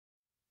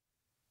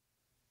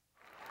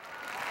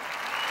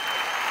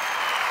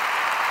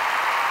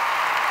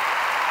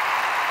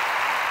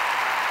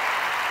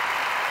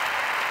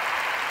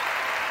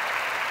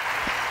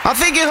I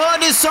think you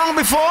heard this song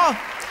before.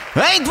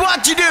 Ain't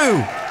what you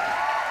do.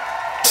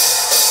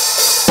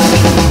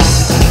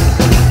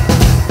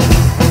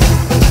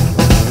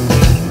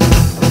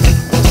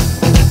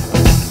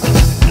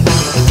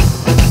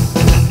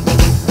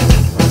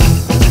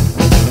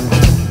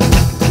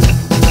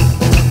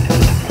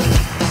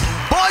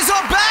 Boys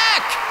are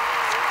back.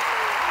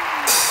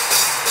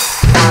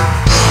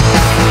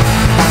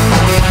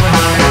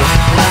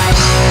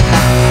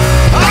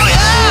 Oh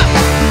yeah.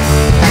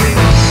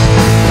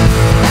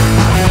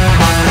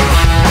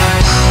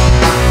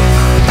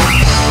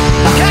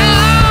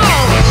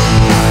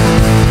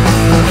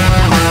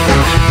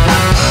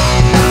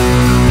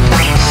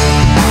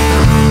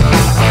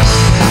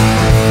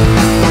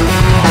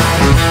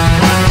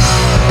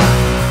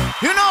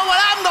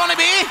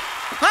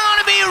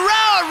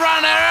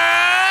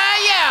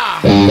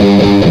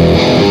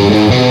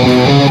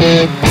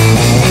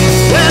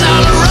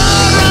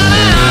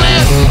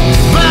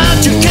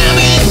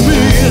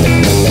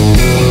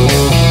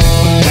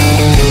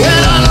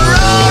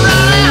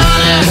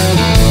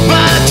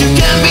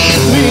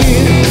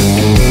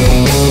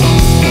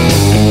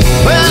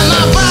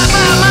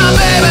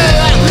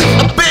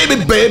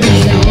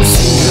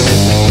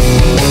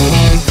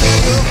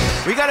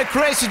 We got a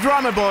crazy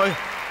drummer boy,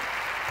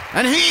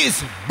 and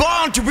he's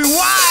born to be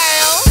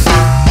wild.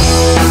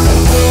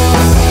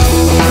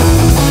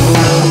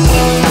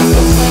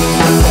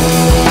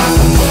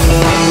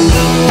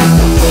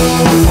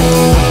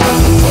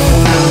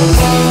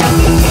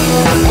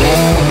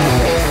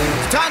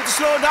 It's time to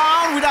slow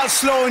down without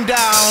slowing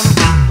down.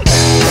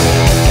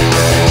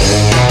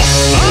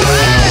 All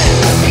right.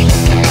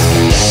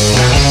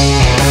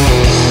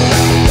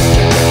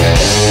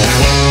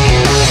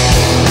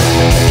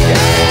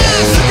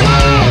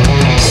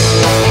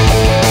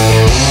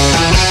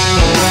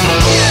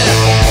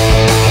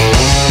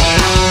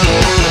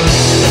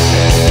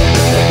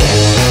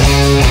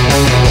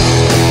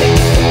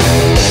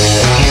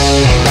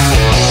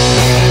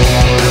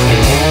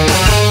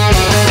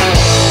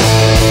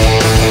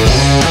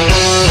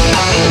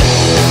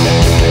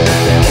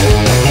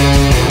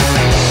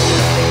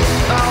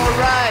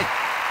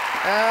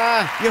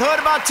 You heard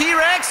about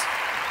T-Rex?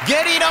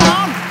 Get it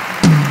on!